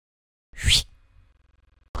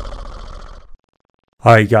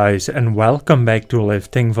Hi guys, and welcome back to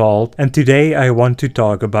Lifting Vault, and today I want to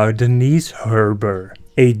talk about Denise Herber,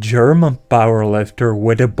 a German powerlifter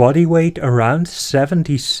with a body weight around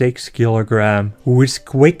 76 kg, who is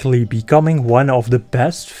quickly becoming one of the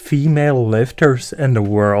best female lifters in the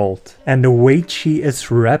world. And the weight she is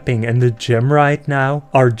repping in the gym right now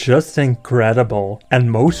are just incredible,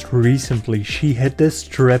 and most recently she hit this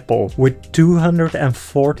triple with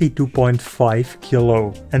 242.5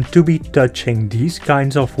 kilo, and to be touching these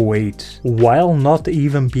kinds of weights while not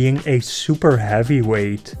even being a super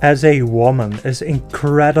heavyweight as a woman is incredibly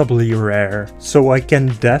rare. So I can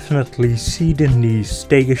definitely see Denise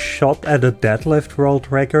take a shot at a deadlift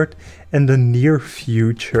world record in the near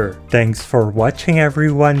future. Thanks for watching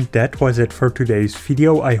everyone, that was it for today's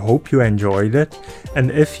video. I hope you enjoyed it,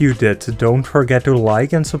 and if you did, don't forget to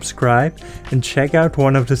like and subscribe and check out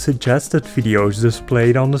one of the suggested videos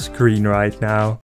displayed on the screen right now.